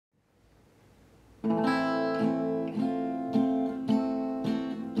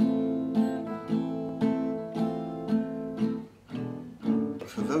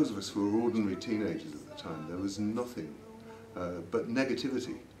those of us who were ordinary teenagers at the time, there was nothing but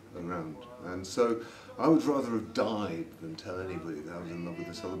negativity around. And so I would rather have died than tell anybody that I was in love with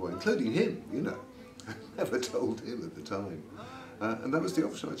this other boy, including him, you know. I never told him at the time. And that was the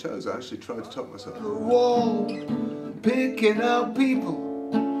option I chose. I actually tried to talk myself. The wall, picking out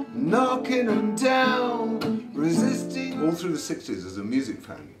people, knocking them down, resisting. All through the 60s as a music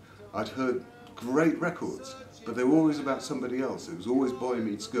fan, I'd heard great records, but they were always about somebody else. It was always boy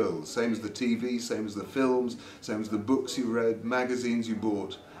meets girl, same as the TV, same as the films, same as the books you read, magazines you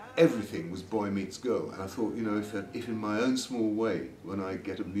bought. Everything was boy meets girl. And I thought, you know, if in my own small way, when I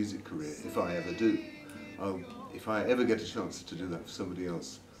get a music career, if I ever do, if I ever get a chance to do that for somebody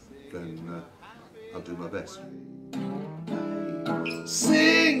else, then I'll do my best.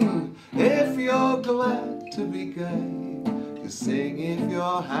 Sing if you're glad to be gay. Just sing if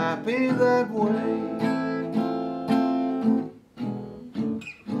you're happy that way.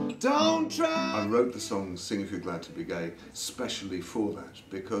 Don't try. I wrote the song Sing If You're Glad to Be Gay specially for that,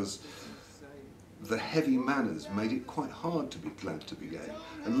 because the heavy manners made it quite hard to be glad to be gay.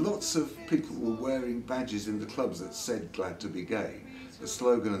 And lots of people were wearing badges in the clubs that said glad to be gay. The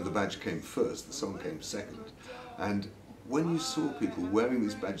slogan and the badge came first, the song came second. And when you saw people wearing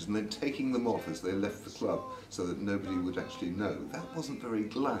these badges and then taking them off as they left the club so that nobody would actually know, that wasn't very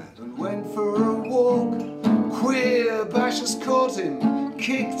glad. And went for a walk, queer bashers caught him,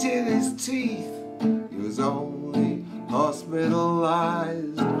 kicked in his teeth. He was only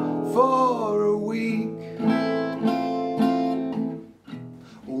hospitalized for a week.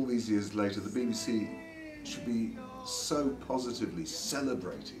 All these years later, the BBC should be so positively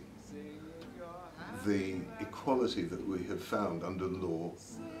celebrating the equality that we have found under law,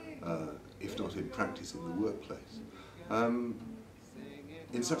 if not in practice in the workplace,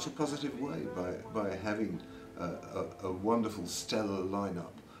 in such a positive way by having a wonderful stellar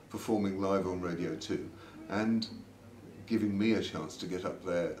lineup performing live on Radio 2 and giving me a chance to get up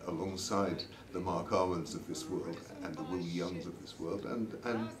there alongside the Mark Armans of this world and the Will Youngs of this world and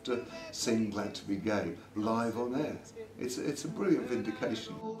sing Glad to Be Gay live on air. It's a brilliant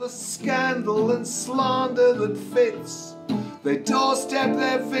vindication. All the scandal and slander that fits, they doorstep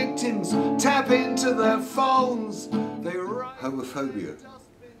their victims, tap into their phones. Homophobia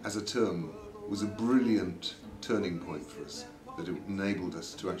as a term was a brilliant turning point for us, that it enabled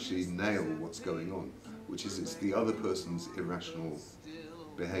us to actually nail what's going on, which is it's the other person's irrational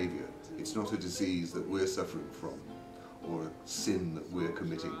behaviour. It's not a disease that we're suffering from, or a sin that we're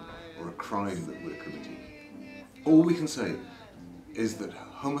committing, or a crime that we're committing. All we can say is that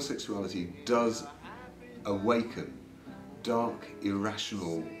homosexuality does awaken dark,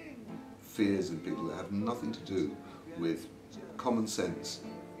 irrational fears in people that have nothing to do with common sense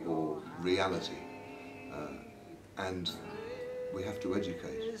or reality. And we have to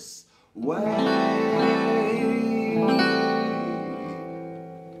educate.